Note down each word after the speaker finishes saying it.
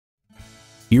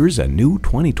Here's a new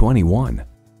 2021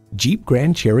 Jeep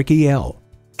Grand Cherokee L.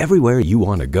 Everywhere you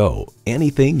want to go,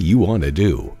 anything you want to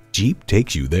do, Jeep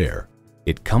takes you there.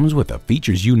 It comes with the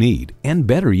features you need and,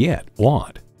 better yet,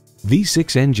 want.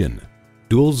 V6 engine,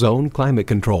 dual zone climate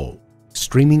control,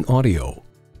 streaming audio,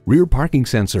 rear parking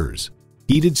sensors,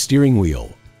 heated steering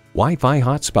wheel, Wi-Fi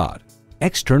hotspot,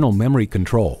 external memory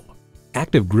control,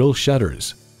 active grille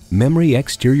shutters, memory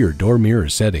exterior door mirror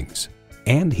settings,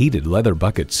 and heated leather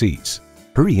bucket seats.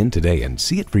 Hurry in today and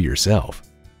see it for yourself.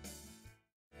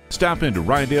 Stop into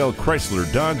Rydell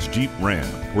Chrysler Dodge Jeep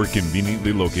Ram. We're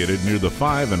conveniently located near the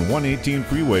 5 and 118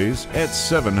 freeways at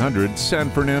 700 San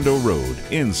Fernando Road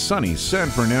in sunny San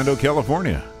Fernando,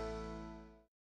 California.